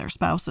cheat on their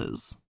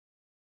spouses.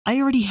 I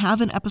already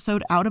have an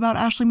episode out about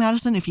Ashley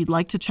Madison if you'd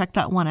like to check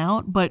that one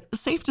out, but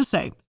safe to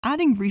say,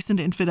 adding recent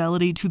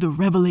infidelity to the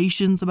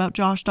revelations about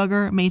Josh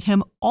Duggar made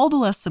him all the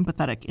less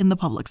sympathetic in the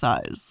public's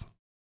eyes.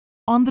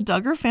 On the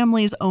Duggar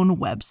family's own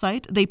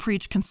website, they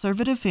preach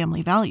conservative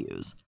family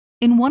values.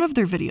 In one of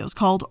their videos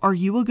called "Are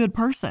You a Good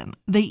Person?",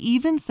 they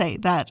even say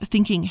that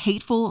thinking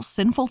hateful,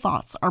 sinful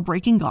thoughts are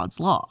breaking God's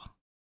law.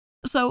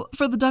 So,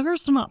 for the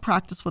Duggars to not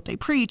practice what they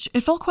preach,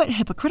 it felt quite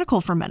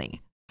hypocritical for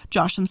many.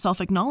 Josh himself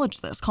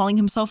acknowledged this, calling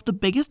himself the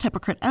biggest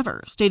hypocrite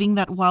ever, stating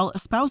that while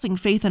espousing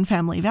faith and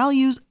family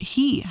values,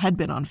 he had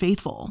been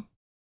unfaithful.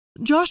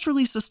 Josh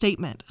released a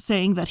statement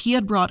saying that he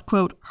had brought,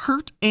 quote,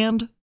 "hurt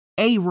and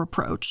a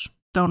reproach,"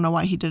 don't know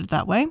why he did it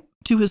that way,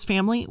 to his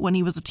family when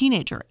he was a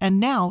teenager, and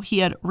now he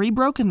had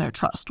rebroken their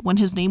trust when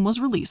his name was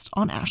released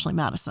on Ashley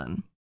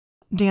Madison.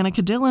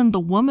 Danica Dillon, the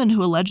woman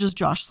who alleges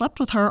Josh slept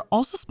with her,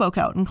 also spoke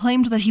out and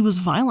claimed that he was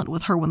violent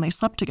with her when they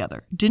slept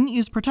together, didn't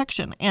use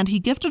protection, and he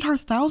gifted her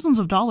thousands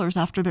of dollars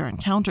after their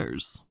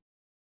encounters.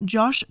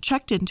 Josh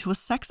checked into a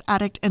sex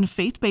addict and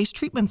faith-based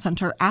treatment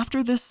center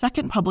after this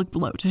second public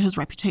blow to his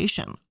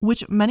reputation,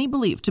 which many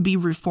believe to be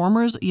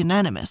Reformers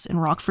Unanimous in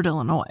Rockford,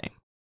 Illinois.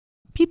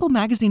 People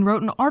magazine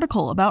wrote an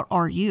article about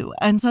RU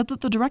and said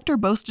that the director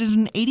boasted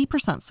an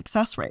 80%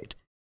 success rate.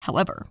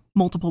 However,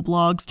 multiple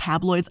blogs,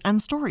 tabloids,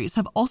 and stories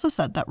have also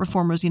said that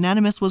Reformers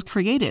Unanimous was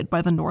created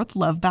by the North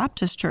Love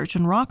Baptist Church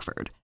in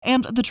Rockford,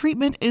 and the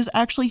treatment is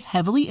actually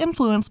heavily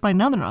influenced by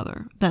none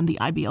other than the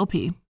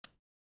IBLP.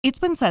 It's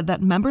been said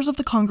that members of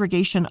the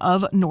congregation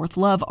of North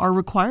Love are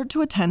required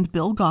to attend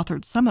Bill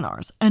Gothard's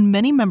seminars, and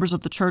many members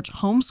of the church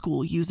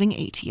homeschool using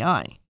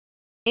ATI.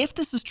 If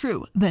this is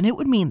true, then it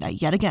would mean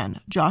that yet again,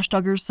 Josh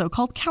Duggar's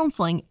so-called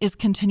counseling is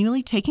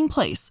continually taking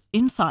place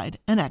inside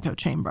an echo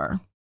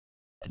chamber.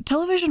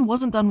 Television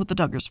wasn't done with the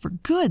Duggars for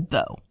good,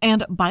 though,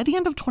 and by the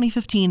end of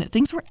 2015,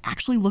 things were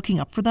actually looking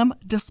up for them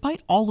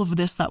despite all of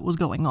this that was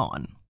going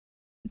on.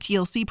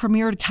 TLC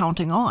premiered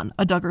Counting On,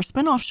 a Duggar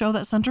spin-off show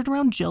that centered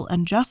around Jill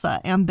and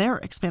Jessa and their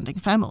expanding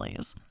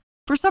families.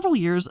 For several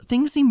years,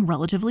 things seemed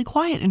relatively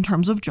quiet in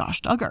terms of Josh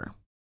Duggar.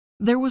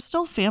 There was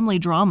still family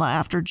drama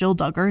after Jill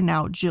Duggar,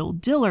 now Jill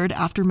Dillard,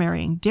 after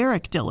marrying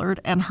Derek Dillard,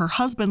 and her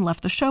husband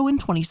left the show in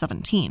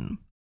 2017.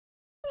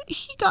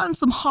 He got in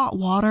some hot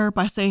water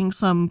by saying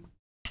some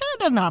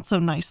kinda not so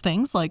nice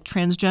things like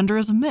transgender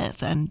is a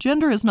myth and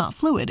gender is not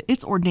fluid,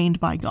 it's ordained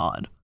by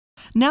God.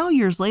 Now,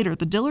 years later,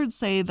 the Dillards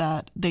say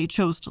that they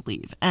chose to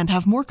leave and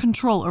have more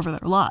control over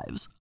their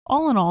lives.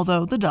 All in all,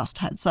 though, the dust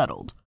had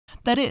settled.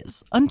 That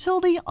is,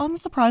 until the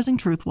unsurprising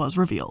truth was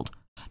revealed.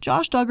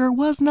 Josh Duggar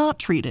was not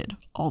treated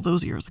all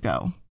those years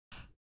ago.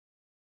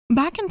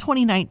 Back in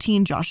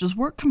 2019, Josh's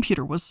work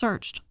computer was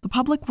searched. The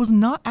public was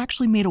not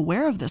actually made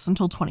aware of this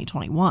until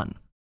 2021.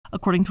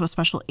 According to a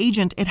special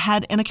agent, it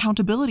had an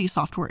accountability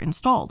software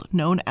installed,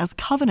 known as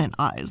Covenant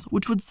Eyes,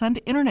 which would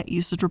send internet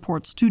usage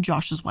reports to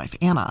Josh's wife,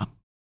 Anna.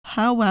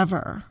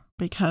 However,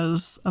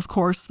 because, of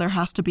course, there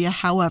has to be a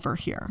however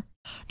here,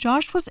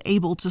 Josh was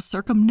able to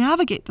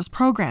circumnavigate this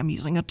program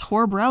using a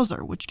Tor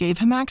browser, which gave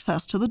him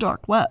access to the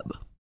dark web.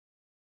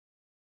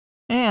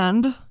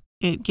 And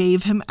it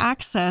gave him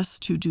access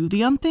to do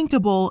the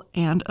unthinkable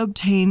and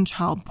obtain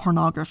child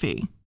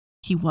pornography.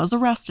 He was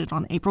arrested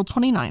on April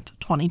 29,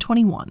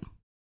 2021.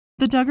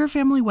 The Duggar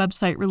family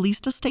website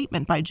released a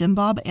statement by Jim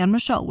Bob and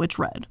Michelle which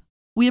read,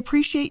 "We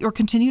appreciate your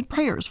continued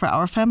prayers for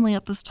our family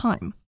at this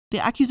time. The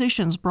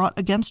accusations brought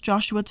against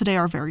Joshua today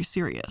are very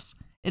serious.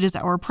 It is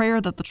our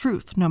prayer that the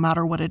truth, no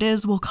matter what it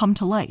is, will come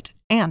to light,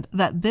 and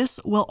that this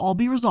will all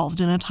be resolved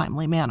in a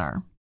timely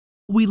manner.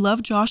 We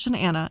love Josh and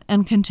Anna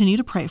and continue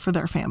to pray for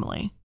their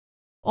family."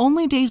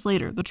 Only days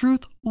later, the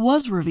truth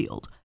was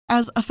revealed,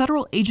 as a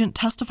federal agent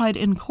testified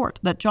in court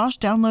that Josh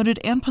downloaded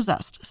and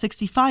possessed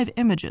 65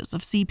 images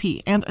of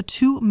CP and a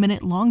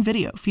 2-minute-long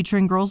video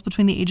featuring girls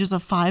between the ages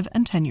of 5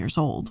 and 10 years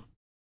old.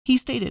 He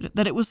stated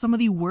that it was some of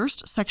the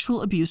worst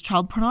sexual abuse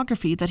child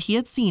pornography that he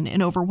had seen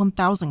in over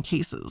 1,000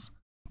 cases.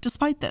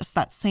 Despite this,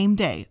 that same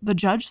day, the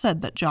judge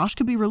said that Josh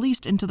could be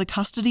released into the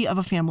custody of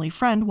a family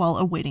friend while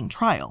awaiting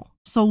trial,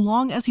 so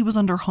long as he was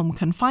under home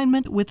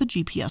confinement with a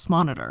GPS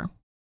monitor.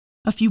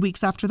 A few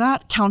weeks after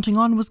that, Counting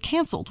On was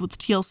canceled, with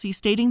TLC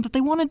stating that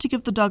they wanted to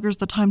give the Duggars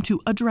the time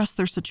to address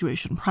their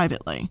situation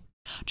privately.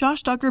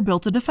 Josh Duggar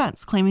built a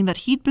defense, claiming that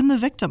he'd been the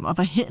victim of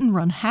a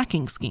hit-and-run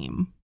hacking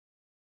scheme.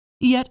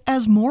 Yet,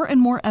 as more and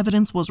more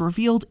evidence was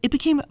revealed, it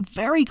became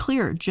very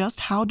clear just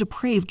how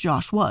depraved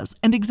Josh was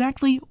and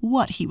exactly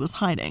what he was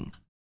hiding.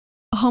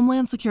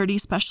 Homeland Security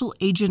Special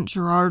Agent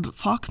Gerard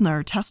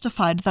Faulkner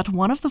testified that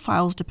one of the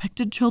files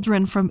depicted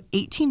children from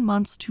 18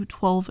 months to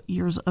 12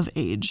 years of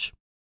age.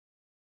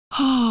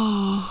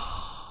 You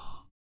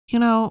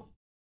know,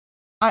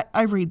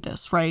 I read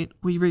this, right?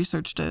 We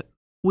researched it,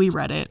 we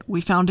read it,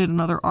 we found it in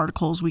other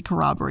articles, we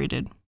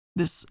corroborated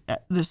this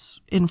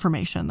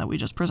information that we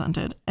just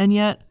presented, and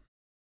yet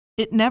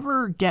it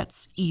never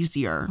gets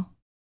easier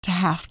to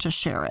have to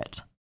share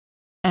it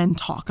and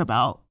talk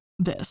about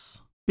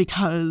this,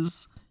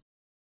 because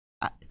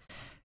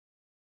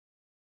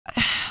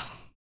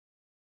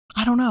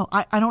I don't know.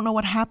 I don't know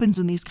what happens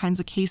in these kinds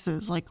of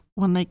cases, like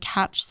when they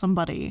catch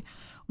somebody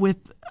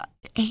with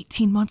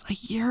 18 months, a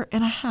year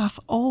and a half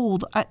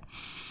old. I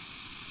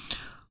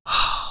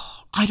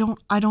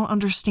don't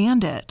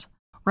understand it,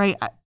 right?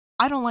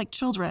 I don't like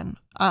children.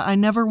 I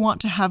never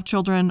want to have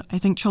children. I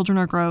think children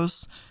are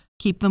gross.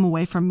 Keep them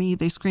away from me.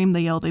 They scream,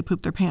 they yell, they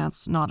poop their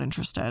pants. Not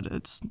interested.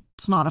 It's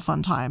not a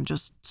fun time.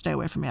 Just stay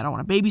away from me. I don't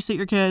want to babysit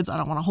your kids. I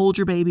don't want to hold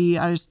your baby.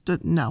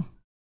 No.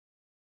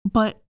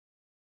 But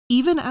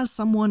even as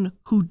someone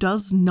who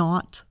does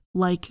not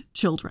like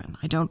children,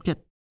 I don't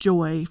get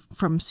joy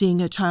from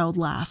seeing a child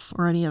laugh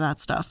or any of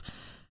that stuff.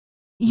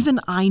 Even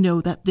I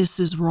know that this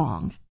is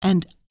wrong.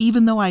 And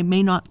even though I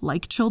may not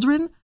like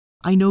children,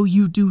 I know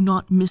you do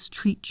not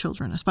mistreat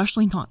children,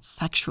 especially not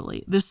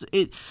sexually.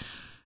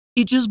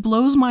 It just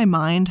blows my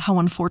mind how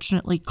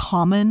unfortunately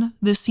common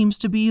this seems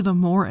to be the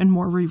more and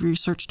more we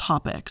research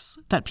topics,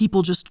 that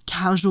people just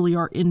casually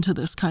are into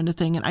this kind of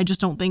thing. And I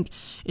just don't think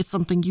it's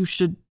something you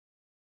should,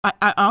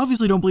 I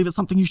obviously don't believe it's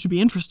something you should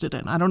be interested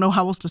in. I don't know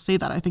how else to say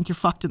that. I think you're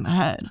fucked in the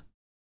head.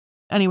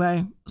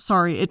 Anyway,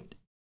 sorry,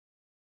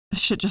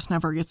 shit just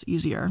never gets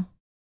easier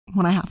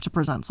when I have to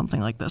present something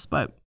like this,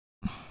 but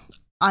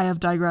I have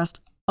digressed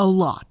a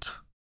lot.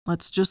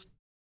 Let's just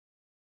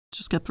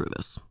get through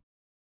this.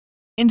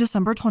 In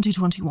December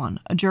 2021,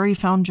 a jury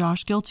found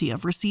Josh guilty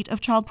of receipt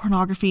of child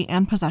pornography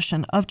and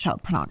possession of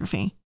child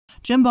pornography.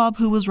 Jim Bob,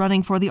 who was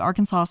running for the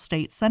Arkansas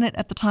State Senate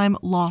at the time,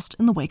 lost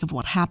in the wake of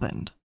what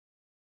happened.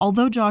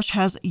 Although Josh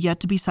has yet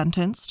to be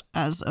sentenced,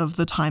 as of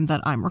the time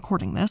that I'm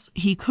recording this,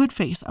 he could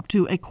face up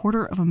to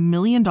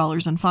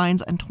 $250,000 in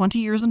fines and 20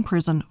 years in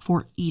prison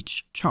for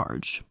each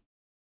charge.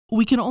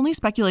 We can only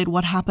speculate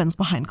what happens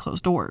behind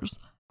closed doors.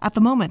 At the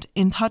moment,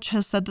 In Touch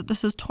has said that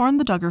this has torn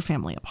the Duggar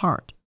family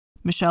apart.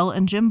 Michelle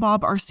and Jim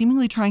Bob are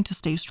seemingly trying to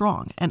stay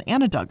strong, and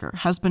Anna Duggar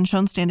has been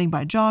shown standing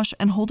by Josh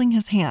and holding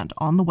his hand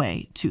on the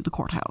way to the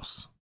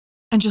courthouse.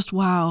 And just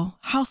wow,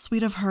 how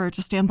sweet of her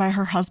to stand by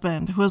her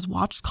husband, who has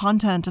watched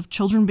content of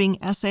children being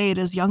SA'd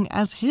as young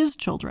as his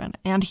children,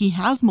 and he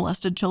has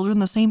molested children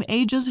the same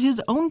age as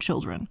his own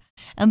children,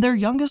 and their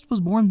youngest was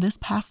born this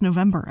past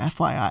November,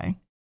 FYI.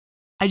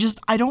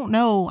 I don't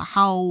know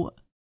how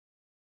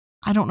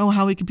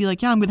he could be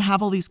like, yeah, I'm going to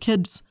have all these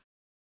kids,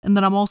 and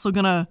then I'm also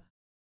going to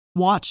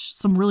watch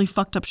some really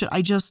fucked up shit.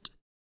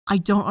 I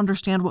don't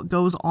understand what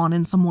goes on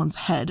in someone's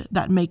head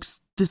that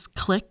makes this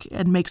click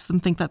and makes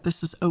them think that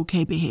this is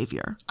okay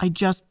behavior. I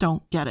just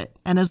don't get it.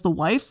 And as the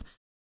wife,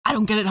 I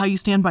don't get it how you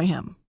stand by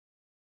him.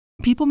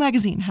 People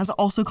magazine has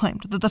also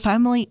claimed that the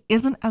family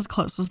isn't as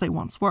close as they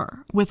once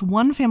were, with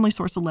one family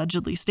source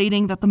allegedly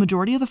stating that the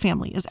majority of the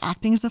family is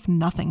acting as if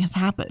nothing has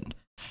happened.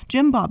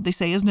 Jim Bob, they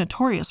say, is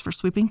notorious for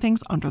sweeping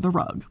things under the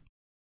rug.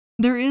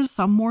 There is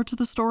some more to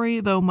the story,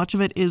 though much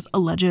of it is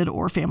alleged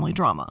or family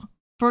drama.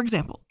 For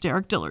example,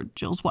 Derek Dillard,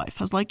 Jill's wife,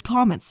 has liked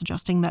comments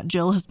suggesting that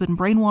Jill has been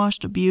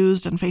brainwashed,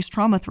 abused, and faced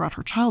trauma throughout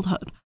her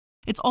childhood.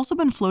 It's also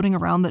been floating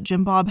around that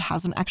Jim Bob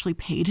hasn't actually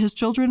paid his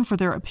children for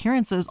their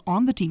appearances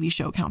on the TV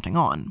show Counting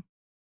On.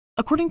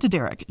 According to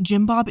Derek,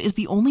 Jim Bob is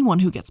the only one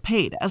who gets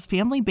paid, as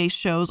family-based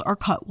shows are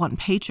cut one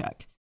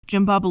paycheck.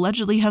 Jim Bob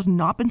allegedly has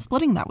not been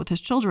splitting that with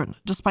his children,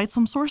 despite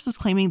some sources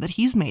claiming that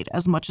he's made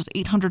as much as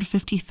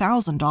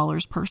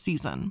 $850,000 per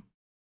season.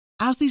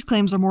 As these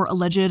claims are more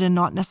alleged and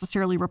not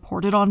necessarily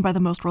reported on by the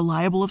most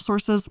reliable of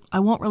sources, I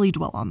won't really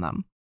dwell on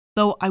them.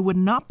 Though I would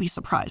not be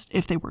surprised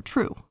if they were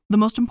true. The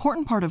most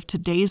important part of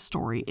today's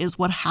story is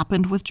what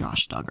happened with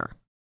Josh Duggar.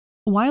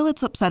 While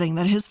it's upsetting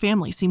that his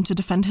family seemed to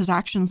defend his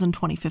actions in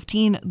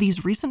 2015,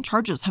 these recent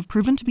charges have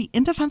proven to be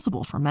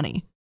indefensible for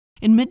many.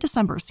 In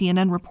mid-December,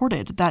 CNN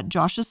reported that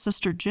Josh's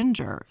sister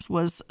Ginger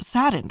was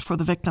saddened for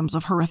the victims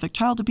of horrific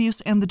child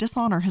abuse and the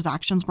dishonor his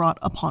actions brought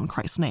upon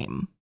Christ's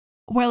name.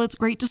 While it's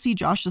great to see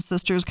Josh's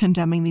sisters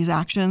condemning these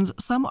actions,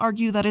 some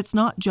argue that it's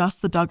not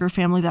just the Duggar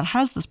family that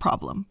has this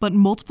problem, but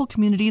multiple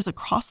communities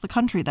across the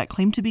country that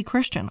claim to be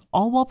Christian,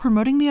 all while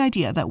promoting the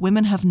idea that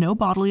women have no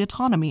bodily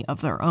autonomy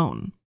of their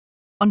own.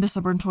 On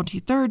December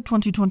 23,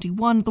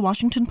 2021, The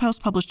Washington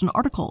Post published an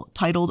article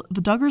titled,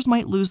 "The Duggars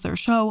Might Lose Their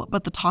Show,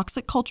 but the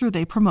Toxic Culture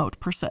They Promote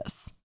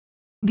Persists."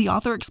 The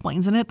author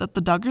explains in it that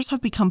the Duggars have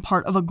become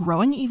part of a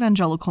growing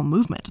evangelical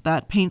movement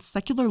that paints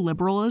secular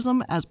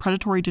liberalism as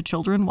predatory to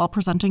children while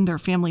presenting their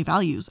family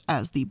values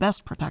as the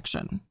best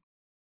protection.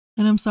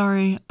 And I'm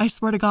sorry, I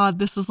swear to God,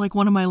 this is like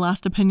one of my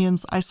last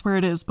opinions, I swear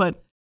it is,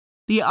 but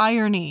the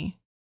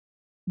irony,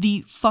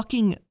 the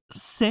fucking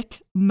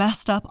sick,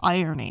 messed up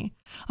irony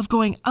of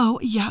going, oh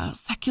yeah,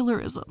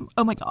 secularism,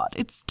 oh my God,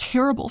 it's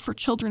terrible for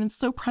children, it's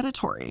so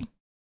predatory.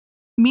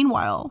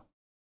 Meanwhile,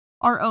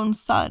 our own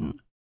son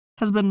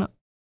has been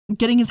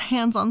getting his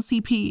hands on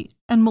CP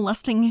and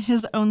molesting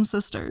his own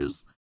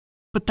sisters.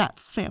 But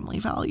that's family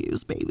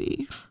values,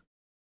 baby.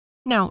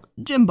 Now,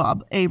 Jim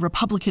Bob, a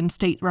Republican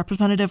state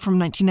representative from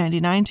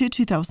 1999 to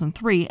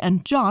 2003,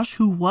 and Josh,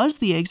 who was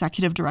the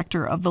executive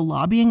director of the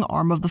lobbying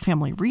arm of the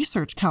Family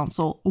Research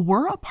Council,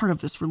 were a part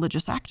of this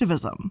religious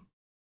activism.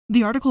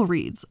 The article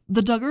reads,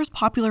 "The Duggars'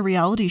 popular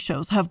reality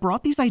shows have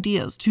brought these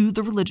ideas to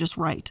the religious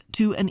right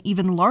to an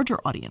even larger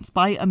audience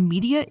by a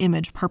media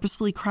image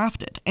purposefully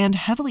crafted and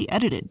heavily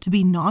edited to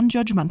be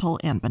non-judgmental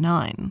and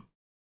benign.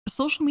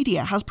 Social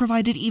media has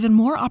provided even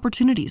more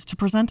opportunities to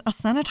present a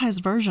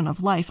sanitized version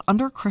of life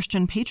under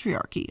Christian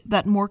patriarchy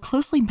that more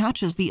closely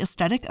matches the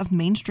aesthetic of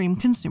mainstream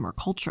consumer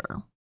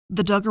culture.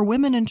 The Duggar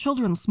women and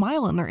children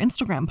smile in their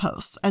Instagram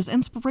posts as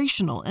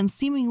inspirational and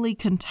seemingly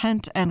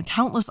content and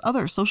countless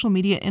other social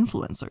media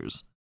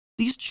influencers.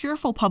 These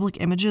cheerful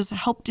public images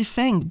help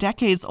defang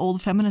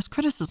decades-old feminist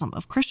criticism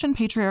of Christian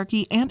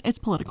patriarchy and its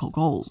political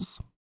goals.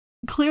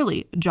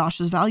 Clearly,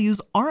 Josh's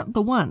values aren't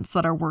the ones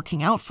that are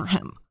working out for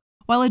him.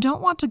 While I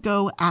don't want to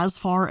go as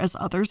far as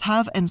others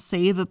have and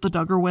say that the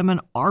Duggar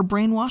women are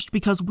brainwashed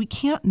because we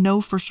can't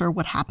know for sure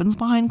what happens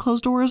behind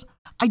closed doors,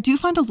 I do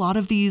find a lot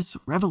of these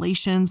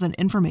revelations and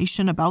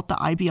information about the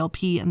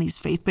IBLP and these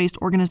faith-based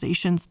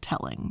organizations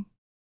telling.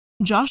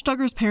 Josh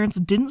Duggar's parents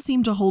didn't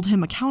seem to hold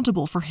him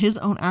accountable for his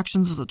own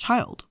actions as a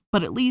child,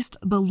 but at least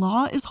the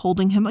law is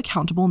holding him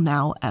accountable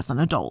now as an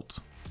adult.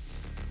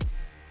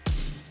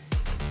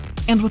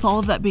 And with all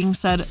of that being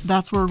said,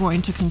 that's where we're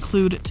going to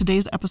conclude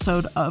today's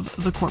episode of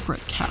The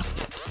Corporate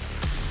Casket.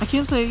 I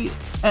can't say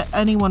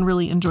anyone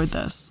really enjoyed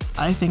this.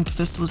 I think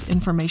this was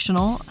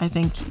informational. I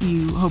think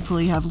you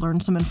hopefully have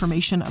learned some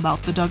information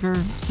about the Duggar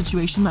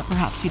situation that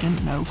perhaps you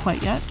didn't know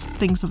quite yet,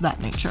 things of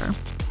that nature.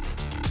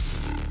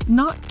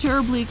 Not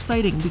terribly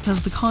exciting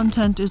because the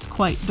content is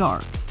quite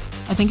dark.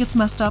 I think it's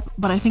messed up,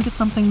 but I think it's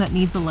something that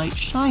needs a light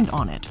shined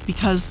on it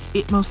because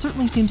it most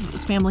certainly seems that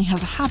this family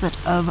has a habit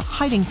of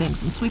hiding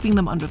things and sweeping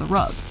them under the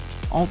rug.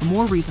 All the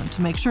more reason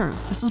to make sure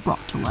this is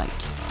brought to light.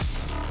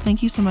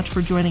 Thank you so much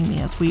for joining me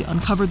as we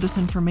uncovered this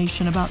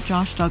information about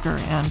Josh Duggar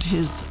and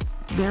his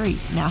very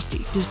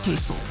nasty,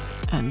 distasteful,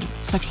 and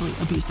sexually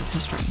abusive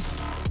history.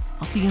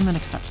 I'll see you in the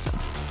next episode.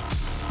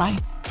 Bye.